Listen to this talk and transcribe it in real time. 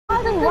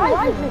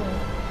rising.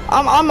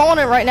 I'm on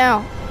it right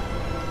now.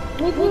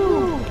 Me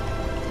too.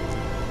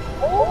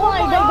 Oh my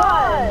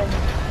god.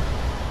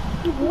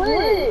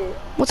 Lit.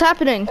 What's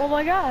happening? Oh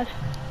my gosh.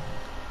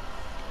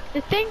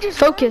 The thing just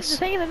Focus. The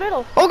thing in the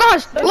middle. Oh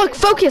gosh, look,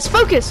 focus.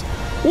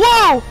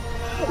 Whoa!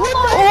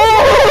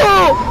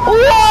 Oh!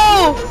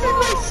 Whoa! This is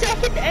my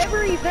second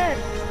ever event.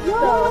 Yo,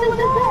 what is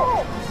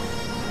that?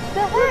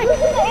 The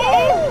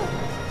heck?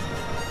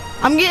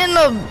 I'm getting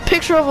a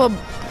picture of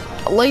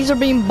a laser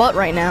beam butt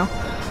right now.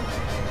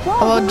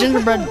 Of a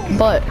gingerbread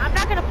butt. I'm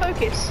not gonna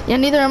focus. Yeah,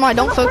 neither am I.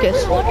 Don't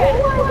focus. Look at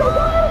it.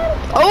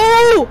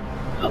 Oh!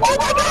 Oh my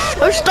god!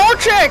 They're Star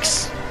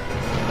Treks!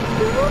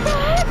 What the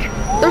heck?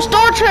 They're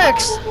Star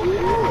Treks!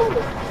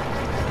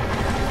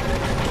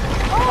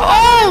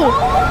 Oh!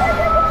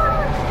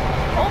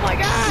 Oh my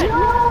god!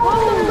 What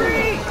the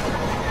freak?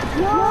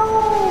 Yo!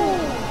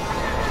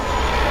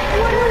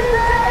 What is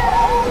that?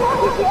 Oh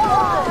my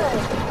god!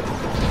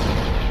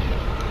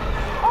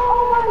 Oh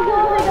my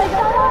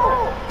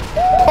god!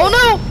 Oh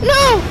no!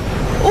 No!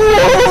 Ooh!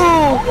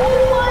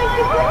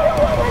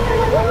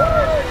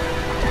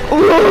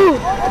 Ooh!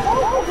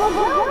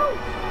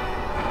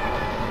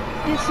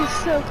 This is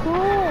so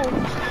cool.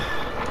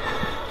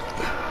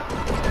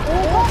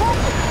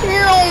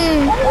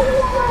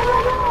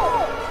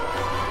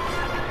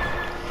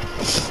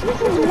 This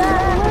is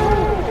mad.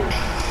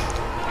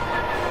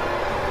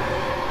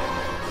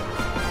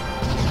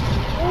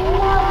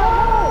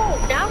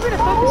 Now I'm gonna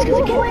focus because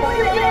I can't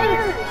find it.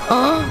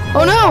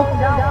 Oh no!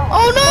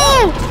 Oh no!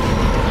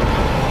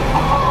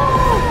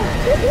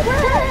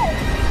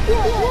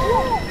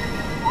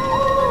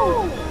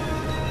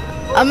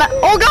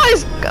 Oh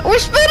guys! We're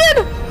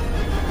spinning!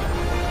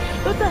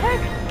 What the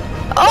heck?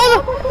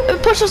 Oh!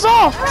 It pushed us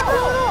off!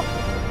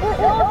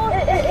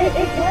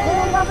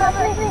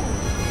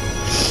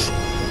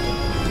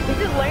 Is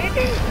it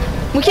landing?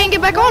 We can't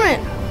get back on it!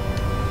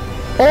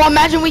 Oh,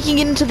 imagine we can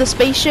get into the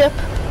spaceship.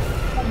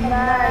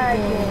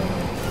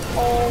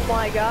 Oh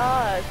my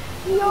god.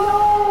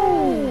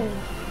 Yo!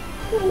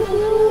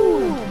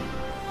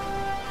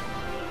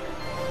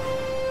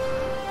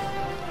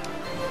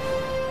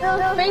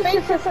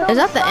 Is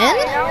that the end?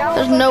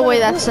 There's no way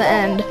that's the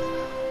end.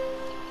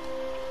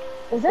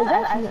 Is that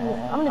actually?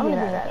 I'm gonna do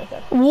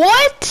that.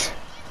 What?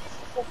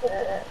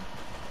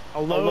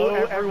 Hello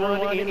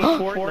everyone in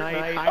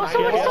Fortnite.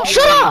 I'm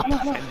Shut up!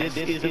 And this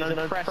is an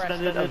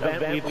unprecedented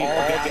event. We've all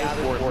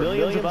gathered for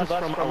millions of us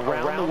from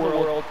around the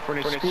world for an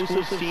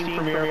exclusive scene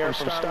premiere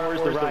from Star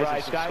Wars: The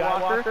Rise of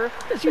Skywalker.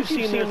 As you've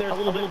seen, there's a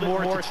little bit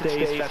more to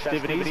today's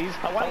festivities.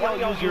 Why don't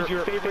y'all use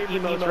your favorite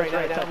emotes right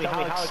now? Tell me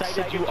how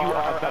excited you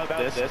are about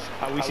this.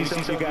 We see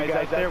some of you guys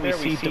out there. We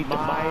see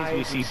Demise.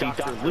 We see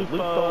Dr.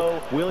 Lupo,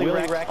 Willie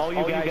Rex. All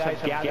you guys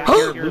have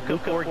gathered here. Lupo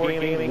 4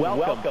 Gaming.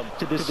 Welcome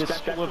to this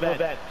special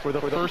event for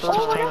the first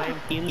time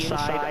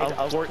inside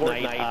of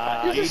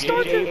Fortnite.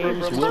 J.J.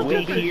 Abrams will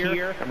be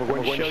here, and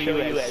we're going to show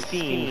you a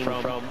scene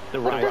from The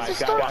Rise of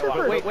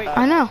Skywalker. Wait,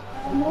 I know.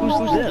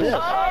 who's this? I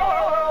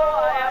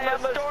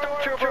am a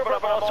stormtrooper, but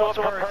I'm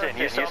also a person.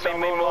 You saw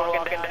me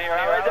walking down here.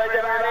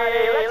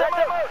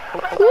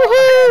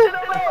 Woohoo!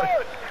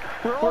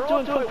 We're all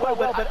doing quite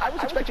well, but I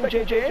was expecting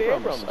J.J.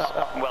 Abrams.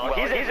 Well,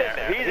 he's in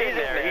there. He's in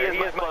there. He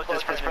is my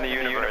closest friend from the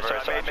universe, so I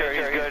made sure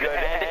he's good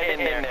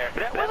and in there.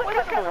 But that was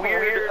kind of a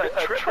weird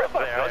trip up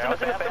there. I was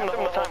messing with him the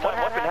whole time. What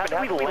happened? How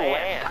did we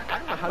land? I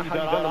don't know how you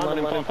got on the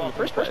running plane in the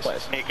first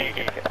place. Thank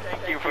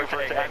you for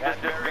saying I'm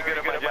just very good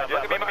at my job.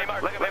 Look at me,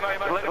 Mark. Look at me,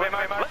 Mark. Look at me,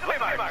 Mark. Look at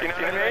me, Mark. You know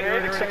what I mean?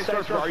 You're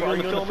excited for Are you in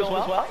the film as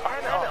well?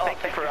 I know.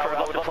 Thank you for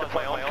allowing me to plug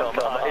my own film.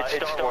 It's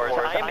Star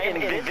Wars. I am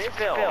in this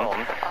film.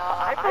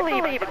 I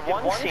believe in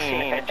one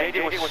scene, and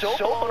JJ was so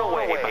blown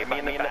away by me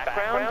in the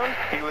background.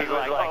 He was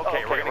like,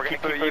 okay, we're going to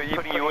keep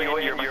putting you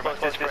in your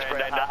closest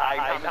friend, and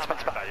I'm not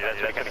about you. That's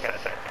what I kind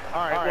of said.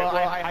 All right, well,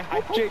 I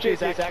hope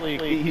JJ's actually,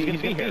 he's going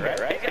to be here,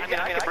 right? I mean,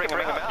 I can bring him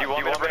out. You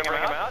want me to bring him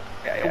out?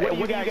 What do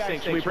you guys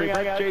think? Should we bring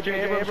out J.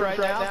 J. Abrams right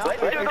now?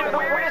 Let's do the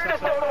weirdest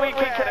photo we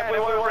can.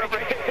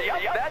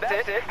 Yep,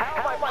 that's it.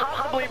 How am I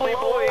possibly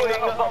blowing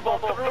up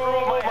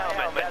through my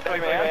helmet? That's what,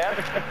 man.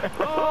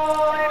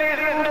 Ladies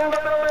and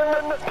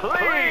gentlemen,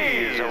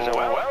 please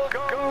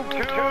welcome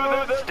to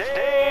the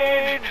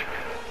stage,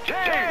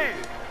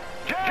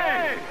 J.J.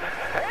 Abrams!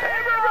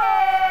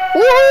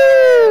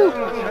 Woohoo!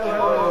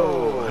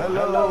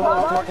 Hello,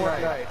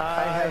 Fortnite. I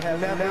have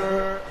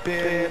never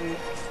been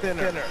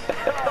thinner.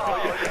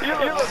 You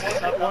look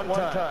at one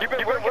time. You've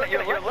been working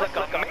at your look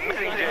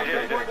amazing,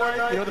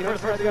 JJ. You know the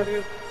first thing I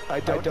do? I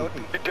don't eat.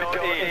 You don't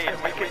eat.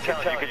 We can tell.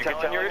 You can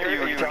tell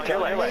you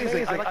tell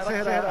Amazing. I like to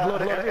say hello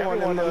to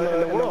everyone in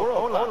the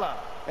world. Hola.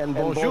 And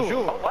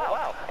bonjour. Oh,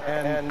 wow.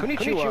 And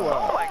konnichiwa.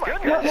 Oh, my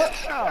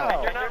goodness.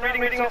 And you're not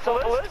reading this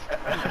off the list?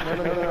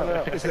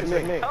 No. This is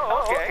me.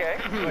 Oh, okay.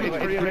 It's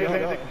pretty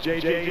amazing that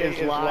JJ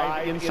is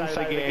live inside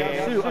the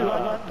game.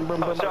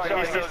 Oh, sorry,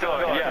 he's still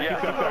going.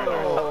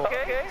 Yeah.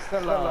 Okay.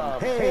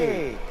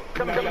 Hey.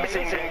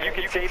 amazing. You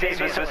can see these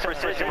with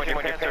precision when your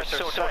pants are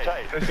so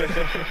tight.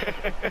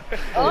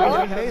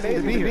 Amazing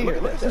to be here.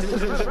 This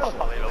is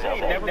unbelievable.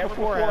 Never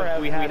before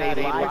have we had a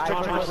live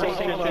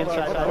conversation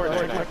inside the court.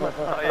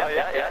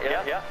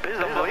 Yeah. This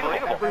is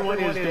unbelievable. Everyone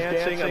is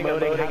dancing,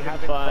 emoting,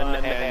 having fun,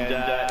 and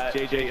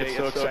JJ, it's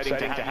so exciting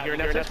to have you here.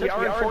 Now, since we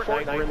are in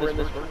Fortnite, we're in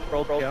this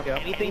world,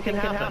 anything can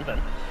happen.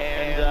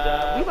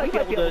 And we might be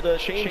able to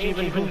change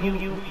even who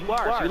you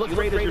are. So you look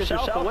great as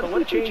yourself, but what if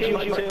we change you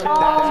to...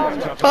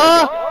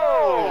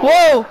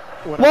 Whoa,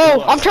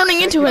 I'm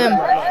turning into him.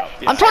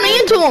 I'm turning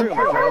into him.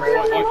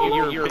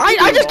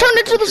 I just turned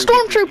into the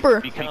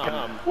stormtrooper.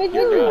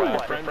 Your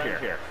friend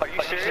here. Are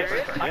you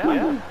serious?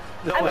 Yeah.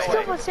 I'm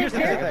still the same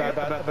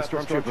character. The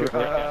stormtrooper.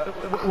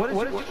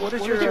 What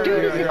is your... The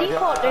dude is the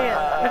default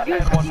dance. The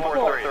dude's the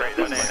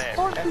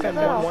default. And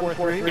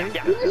 143? You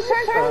just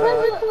turned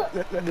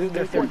into...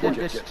 They're 4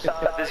 digits.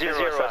 The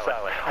zero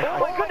salad. Oh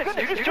my goodness,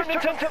 you just turned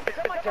into... Is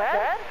that my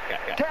dad?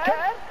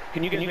 Dad?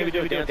 Can you guys maybe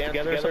do a dance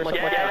together or something like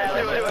that?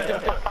 Yeah, let's do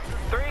it.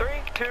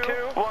 3, 2,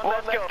 1,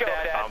 let's go,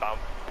 Dad.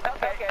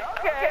 Okay.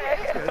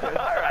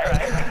 Alright.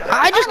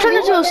 I just turned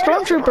into a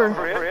stormtrooper.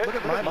 Look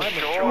at my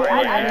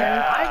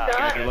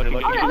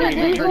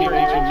Turn your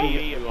into me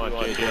if you want,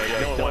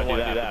 JJ. No one want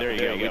to do that. There you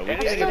go.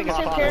 Anything is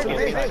possible.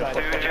 Dude,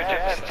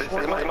 this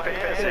is my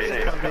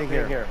fantasy.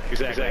 being here.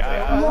 Exactly.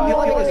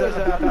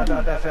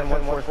 About FM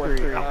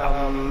 143.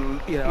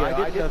 You know, I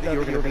didn't know that you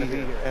were going to be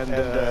here, and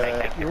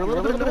you were a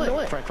little bit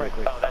annoying, frankly.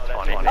 Oh, that's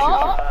funny.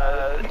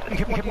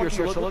 You kept your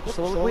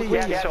soliloquy?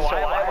 Yeah, so I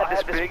had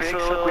this big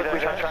soliloquy that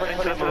I tried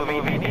to turn into a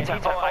movie. I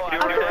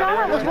forgot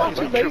I was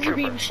watching Laser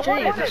Beam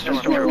stream. Are we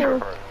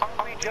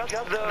just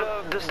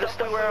the stuff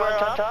we're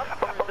on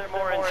top, or are there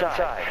more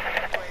inside?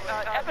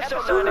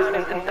 Episode 9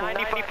 is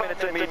 95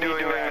 minutes of me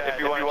doing it if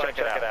you want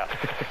to check it out.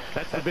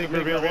 That's the big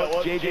reveal.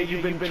 JJ,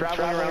 you've been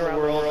traveling around the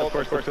world. Of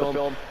course, the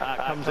film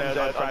comes out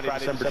on Friday,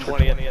 December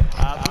 20th.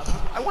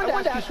 I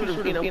wanted to ask you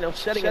sort of, you know,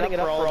 setting it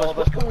up for all of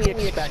us, what can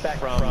we expect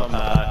from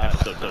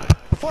episode 9?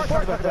 Before I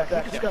talk about that,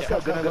 can you just go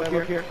good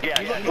look here?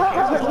 Yeah. It's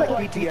like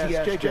BTS,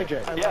 JJ.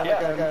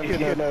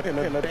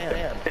 In a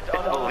band. It's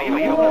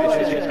unbelievable.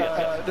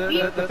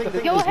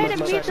 Go ahead and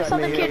mute this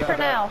other kid for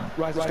now.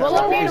 We'll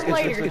update him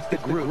later. It's the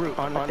group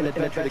on an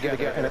adventure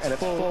together, and it's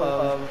full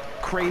of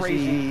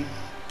crazy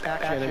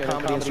action and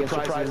comedy and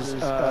surprises,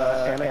 and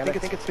I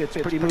think it's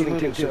pretty moving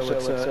too. So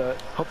it's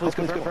hopefully it's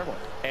going to be good.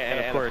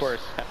 And of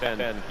course,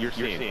 Ben, your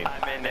scene.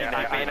 I'm in there.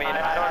 I mean,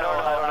 I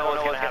don't know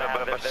what's going to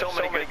happen, but so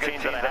many good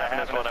scenes that happen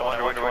in this one. I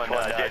wonder which one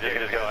JJ is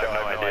going to go. I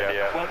have no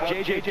idea. Well,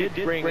 JJ did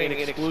bring an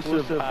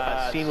exclusive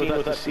scene with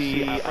us to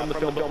see from the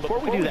film. But before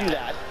we do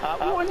that,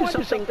 we want to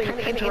do something kind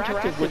of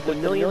interactive with the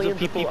millions of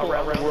people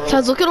around the world.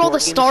 Guys, look at all the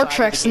Star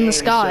Treks in the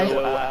sky.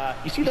 So,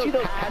 you see those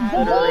pads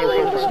that are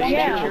in the stage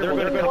here? They're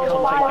going to come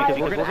take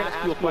because we're going to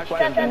ask you a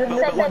question.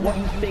 What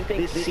do you think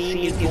this scene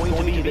is going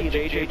to be that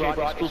JJ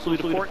brought exclusively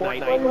to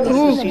Fortnite?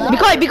 Ooh,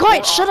 be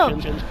quiet, shut up.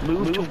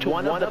 Move to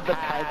one of the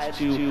pads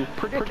to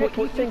predict what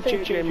you think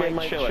JJ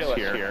might show us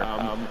here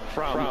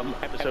from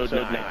episode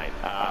 9.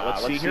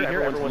 Let's see here.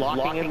 Everyone's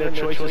locking in their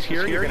choices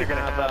here. You're going to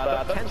have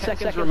about 10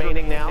 seconds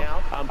remaining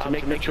now to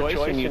make the choice.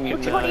 And you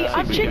can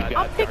I'm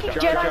picking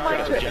Jedi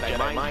Mind Trick. Jedi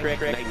Mind Trick,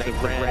 Knights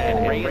of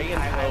Ren, Rey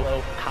and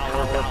Kylo,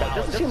 Power of Battle.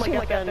 Doesn't seem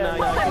like that. In the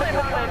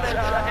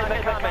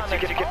comments, you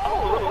can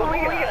oh, what do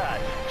we got?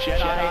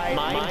 Jedi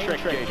Mind Trick,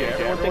 JJ.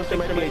 Everyone thinks there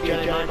might be a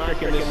Jedi Mind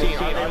Trick in this scene.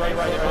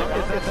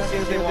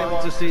 If they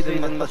want to see,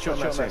 then let's show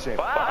that scene.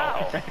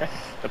 Wow.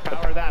 The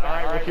power of that. All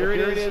right, well, here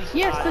it is.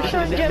 Yes, they're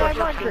showing Jedi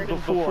Mind Trick.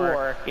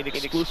 Before an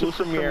exclusive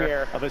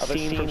premiere of a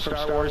scene from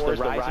Star Wars, The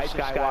Rise of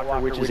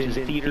Skywalker, which is in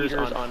theaters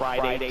on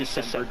Friday,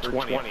 December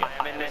 20th.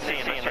 I'm in this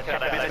scene. I'm in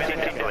this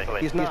scene.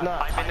 He's not.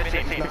 I'm in this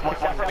scene.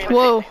 What's that for me?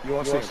 Whoa. You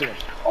won't see him.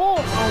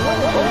 Oh.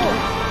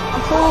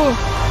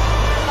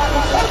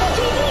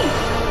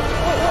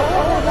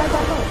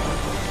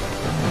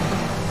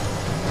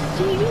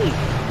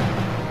 TV.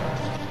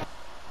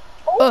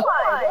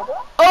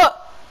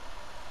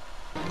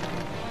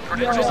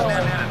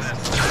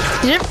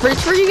 Did it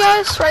freeze for you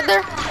guys right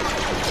there?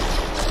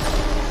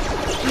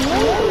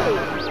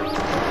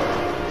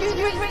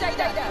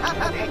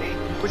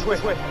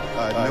 Which way?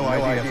 No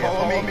idea.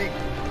 Follow me.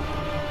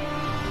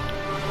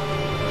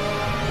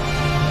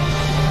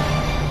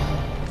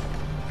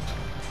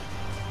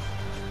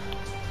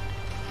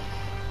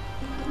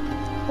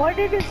 Why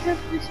did it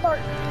just restart?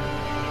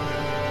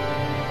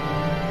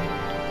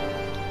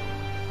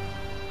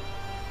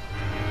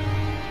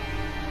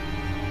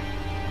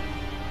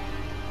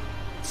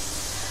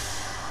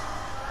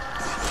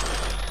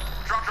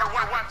 Drop your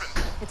weapon.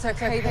 It's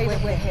okay,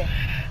 we're here.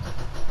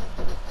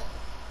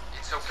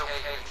 It's okay,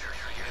 Major.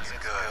 It's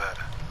good.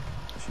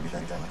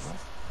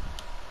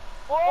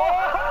 Whoa!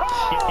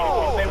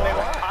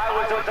 I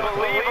was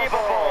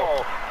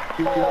unbelievable.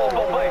 Oh,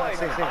 boy. I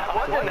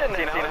wasn't in the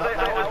scene. I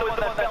was the one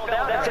that fell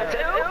down.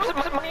 Oops, it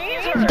was my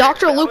knees.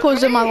 Dr.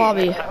 Lupo's in my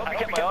lobby. I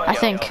kept my I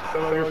think.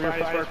 All you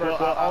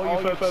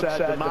folks at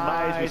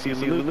Demise, we see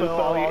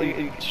Lupo.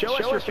 Show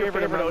us your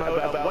favorite emote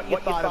about what you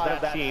thought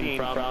of that scene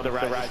from The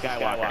Rise of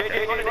Skywalker.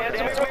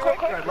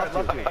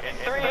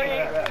 3,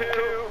 2,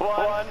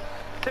 1,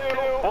 2, 1.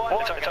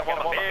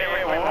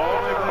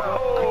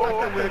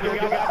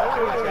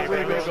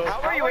 How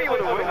are you able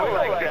to wiggle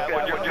like that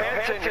when your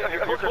pants and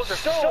your clothes are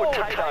so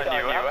tight on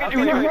you? How can you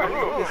even move?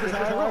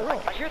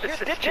 I hear the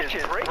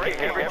stitches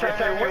breaking every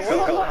time you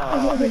wiggle.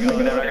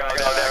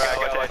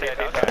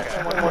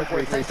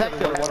 It's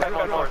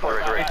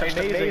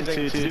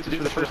amazing to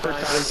do for the first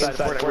time inside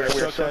We're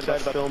so excited about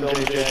the film,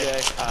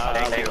 JJ.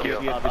 Thank you.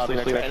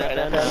 Obviously,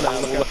 and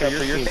look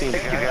for your scene.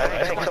 Thank you,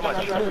 guys. Thanks so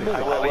much. I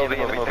will be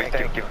in the movie.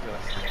 Thank you.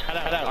 All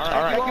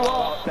right. Thank you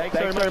all. Thanks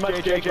very much,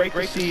 JJ.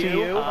 Great to see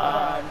you.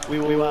 We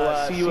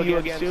will see you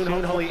again soon,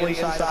 hopefully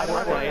inside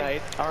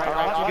Fortnite. All right,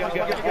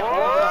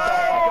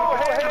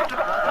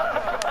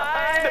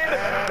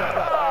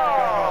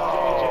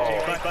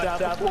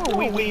 before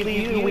we leave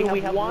you, we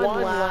have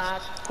one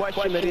last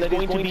question that is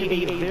going to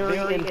be a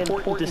very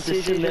important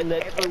decision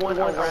that everyone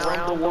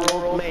around the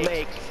world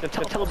makes. Now,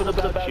 tell a little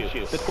bit about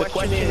you. The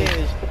question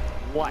is,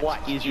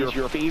 what is your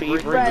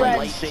favorite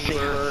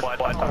lightsaber?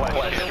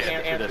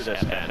 Answer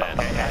this.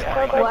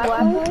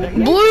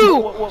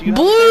 Blue!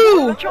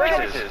 Blue!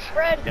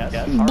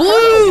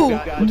 Blue!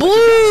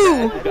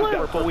 Blue!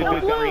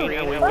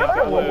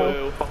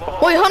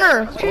 Wait,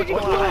 Hunter!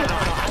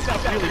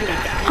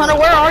 Hunter,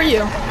 where are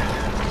you?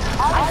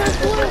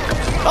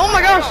 Oh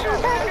my gosh!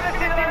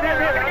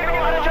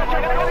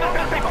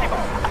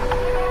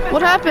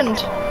 What happened?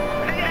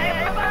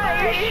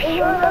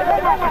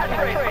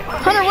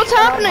 Hunter, what's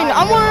happening?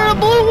 I'm wearing a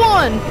blue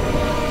one!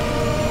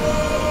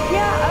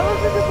 Yeah, I was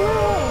in the blue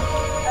one.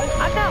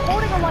 I'm not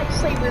holding a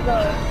lightsaber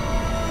though.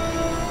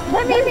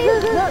 Let me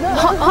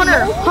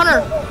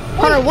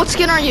Hunter, what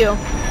skin are you?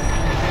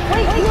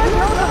 Wait, you guys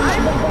know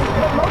I'm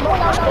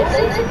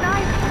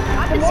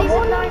the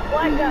season 9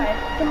 black guy.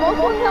 The most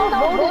one held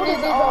voted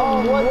is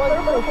one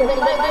purple, then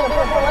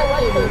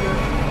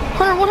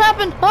Hunter, what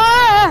happened?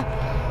 Ah!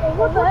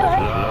 what the heck?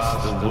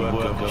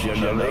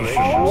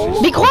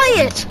 Be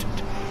quiet!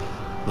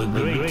 The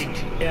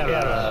great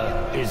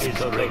error is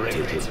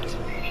corrected.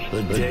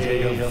 The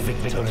day of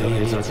victory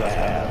is at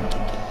hand.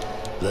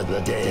 The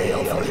day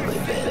of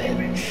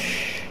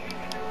revenge.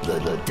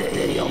 The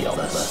day of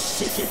the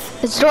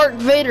Sith. It's Darth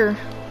Vader.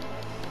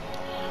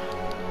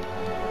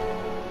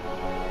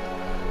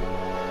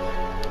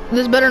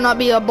 This better not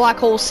be a black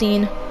hole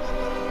scene. Yeah,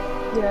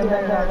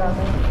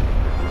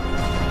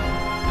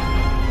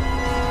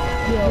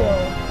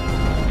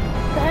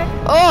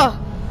 Oh!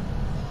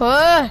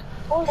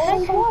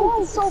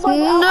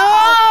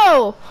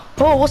 No!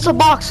 Oh, what's the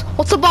box?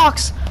 What's the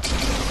box?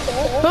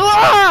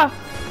 Ah!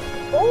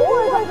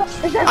 Oh my god!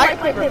 Is that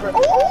lightsaber? Oh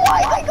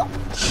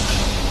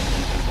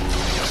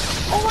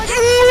my god!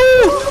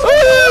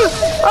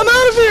 I'm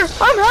out of here!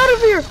 I'm out of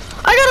here!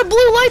 I got a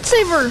blue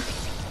lightsaber!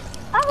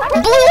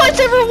 Blue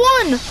lightsaber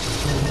won!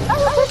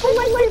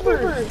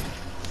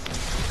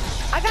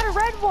 I got a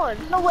red one.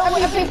 No,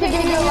 I think they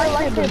gave you a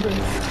lightsaber.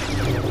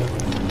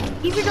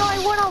 Even though I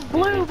went on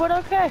blue, but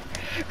okay.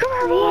 Come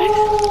here,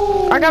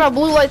 boy. I got a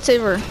blue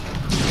lightsaber.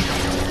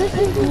 This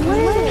is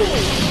lit.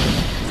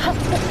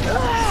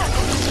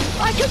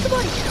 I killed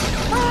somebody.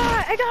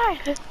 I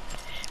died.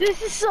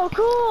 This is so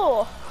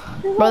cool.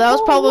 Bro, that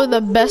was probably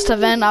the best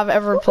event I've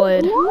ever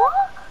played. Come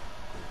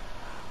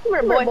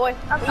here, boy.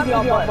 I'm eating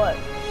your butt.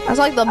 That's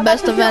like the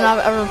best event I've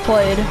ever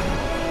played.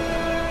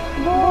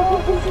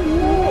 Bro, this is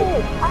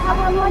lit. I have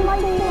a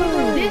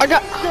lightsaber.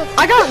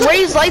 I got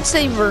Ray's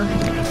lightsaber.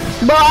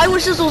 Bro, I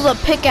wish this was a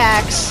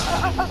pickaxe.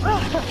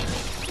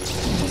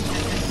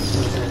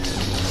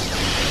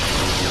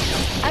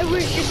 I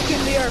wish this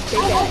could be our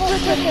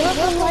pickaxe.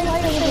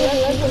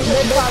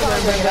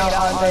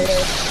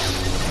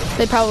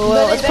 They probably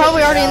will. It's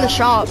probably already in the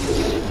shop.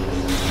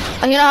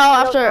 You know how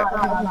after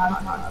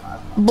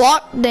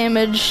block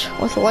damage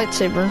with a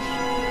lightsaber.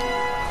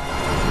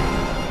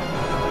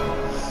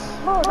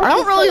 I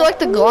don't really like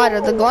the glider.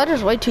 The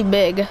glider's way too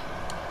big.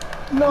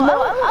 No,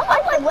 I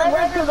like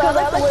leather because I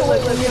like the way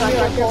you're on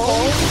your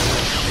phone.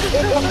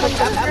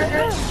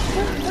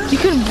 You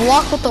can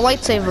block with the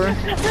lightsaber.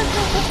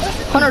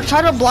 Hunter,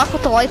 try to block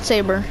with the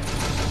lightsaber.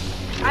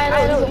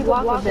 I know you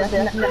block with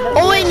this.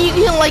 Oh, and you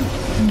can like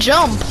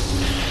jump.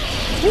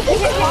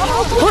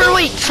 Hunter,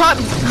 wait, try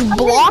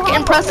block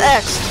and press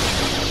X.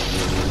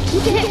 You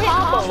can hit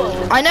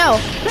combos. I know.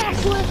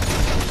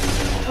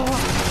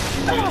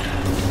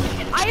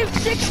 I have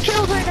 6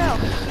 kills right now.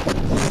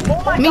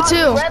 Oh my Me god,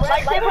 too. red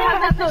lightsaber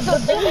has the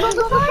things on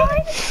the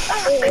side?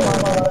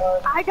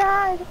 I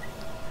died.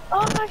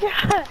 Oh my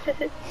god.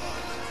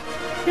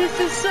 This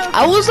is so cool.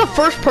 I was the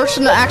first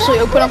person to actually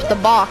open up the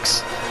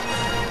box.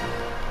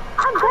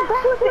 I'm back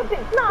with it.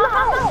 No,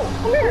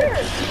 come here.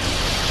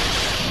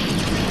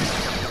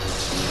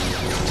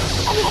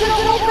 I'm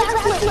gonna go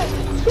back with it.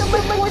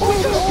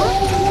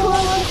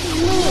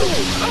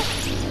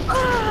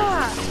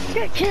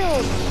 Get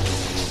killed.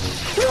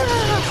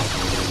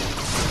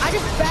 I I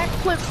just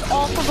backflipped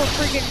off of a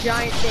freaking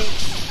giant thing.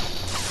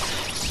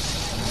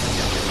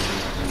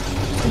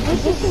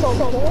 This is so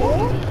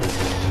cool.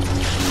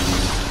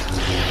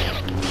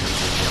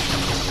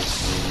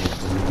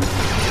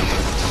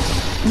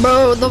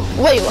 Bro,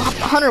 wait,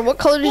 Hunter, what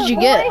color did you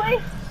get?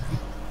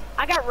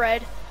 I got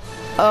red.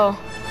 Oh.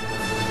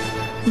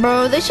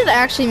 Bro, they should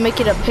actually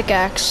make it a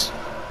pickaxe.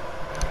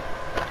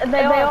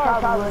 They are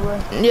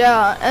probably.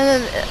 Yeah,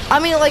 and then, I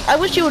mean, like, I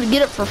wish you would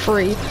get it for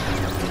free.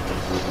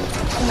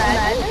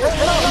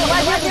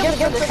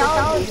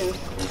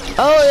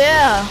 Oh,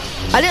 yeah.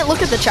 I didn't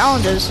look at the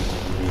challenges.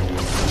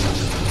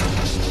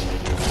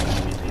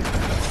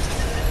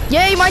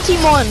 Yay, my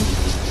team won.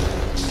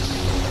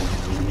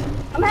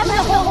 I'm having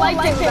a whole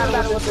lightsaber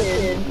battle with this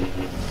kid.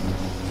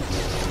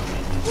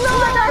 No!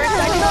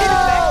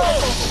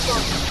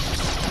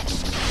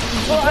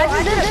 Well, I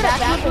did a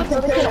backflip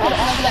with him.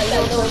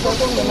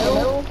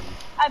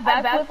 I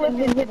backflipped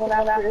with him.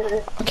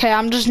 Okay,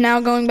 I'm just now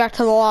going back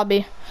to the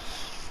lobby.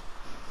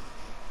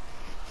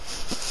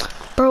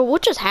 Bro,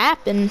 what just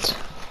happened?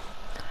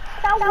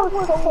 That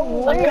was so A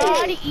weird.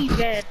 god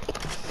event.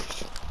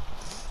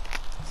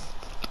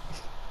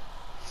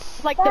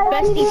 Like the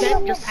best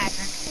event just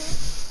happened.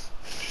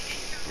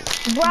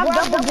 Drop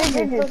double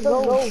digits, let's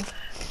go.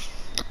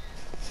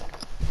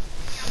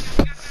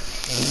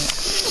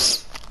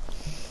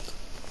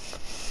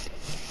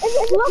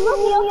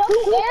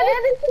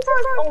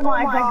 Oh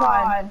my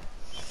god.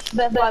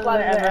 Best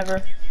live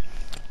ever.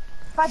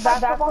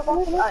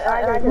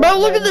 Bro,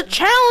 look at the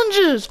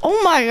challenges! Oh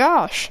my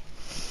gosh.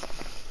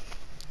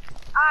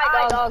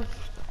 Alright, dog.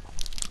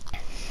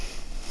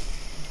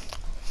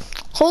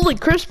 Holy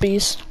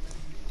Krispies.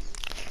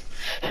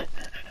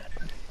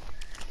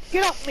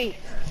 Get off me.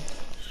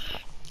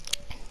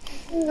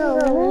 I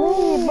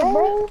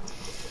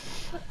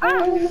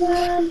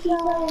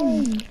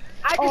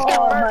just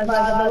got burned. The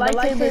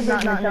lightsaber's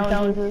not in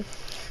challenges.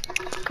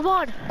 Come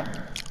on.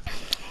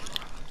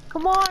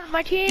 Come on,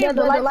 my team. Yeah,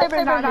 the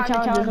lightsaber's not in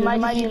challenges.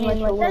 My team is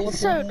That's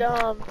so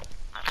dumb.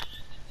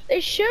 They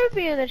should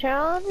be in the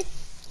challenge.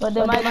 But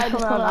they might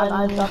come out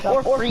on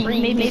or free,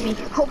 maybe.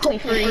 Hopefully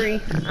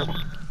free.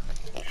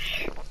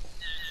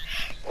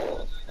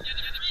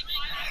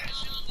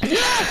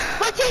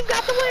 My team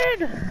got the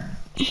win.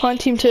 My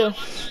team too.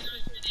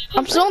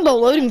 I'm still on the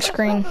loading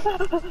screen.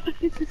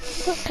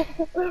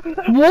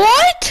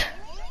 What?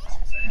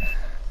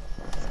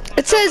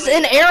 It says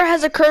an error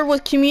has occurred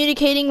with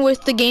communicating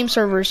with the game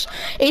servers.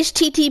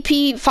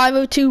 HTTP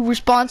 502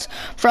 response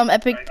from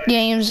Epic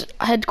Games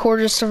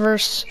headquarters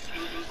servers.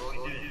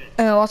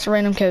 Lots of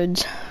random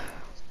codes.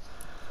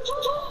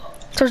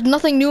 There's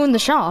nothing new in the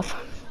shop.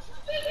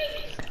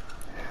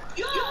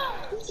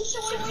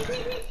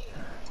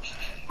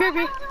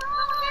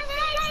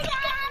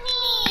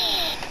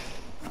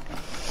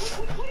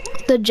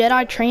 The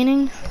Jedi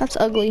training? That's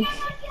ugly.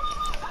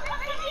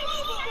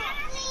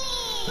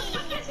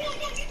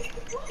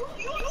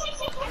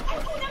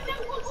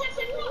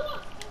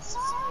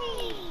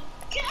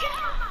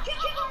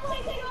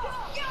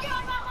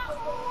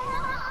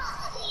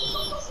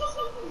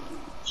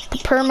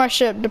 Prepare my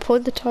ship. Deploy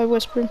the TIE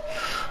Whisper.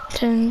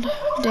 Tend.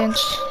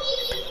 Dance.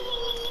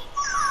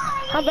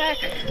 I'm back.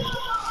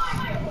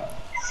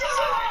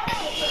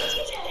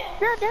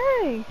 God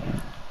dang.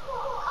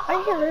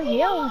 I hear her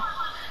yell.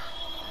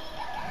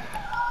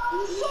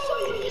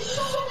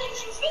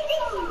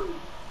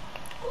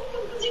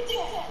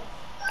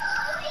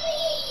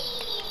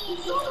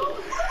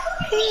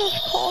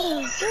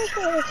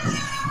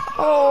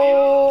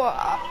 Oh.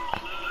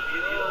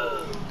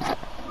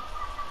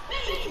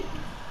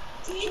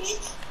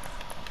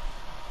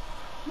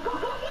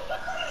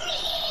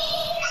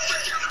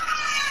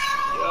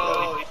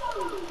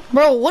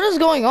 Bro, what is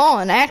going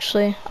on,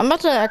 actually? I'm about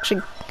to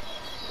actually...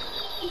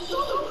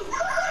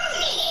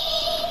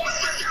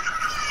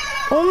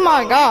 Oh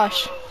my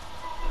gosh.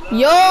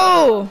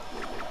 Yo!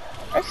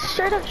 That's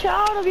straight up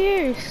child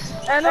abuse.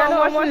 I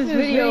know, I'm watching this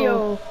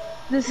video.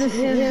 This is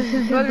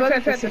his brother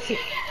tried to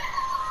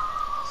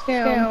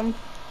scam.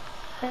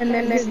 And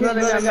then his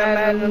brother got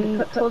mad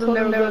and told him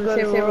never go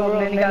to Save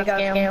World, and then he got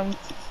scammed.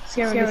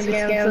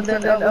 Scammed, so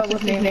then what's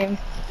his name?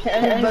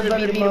 And his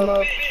brother beat him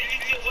up.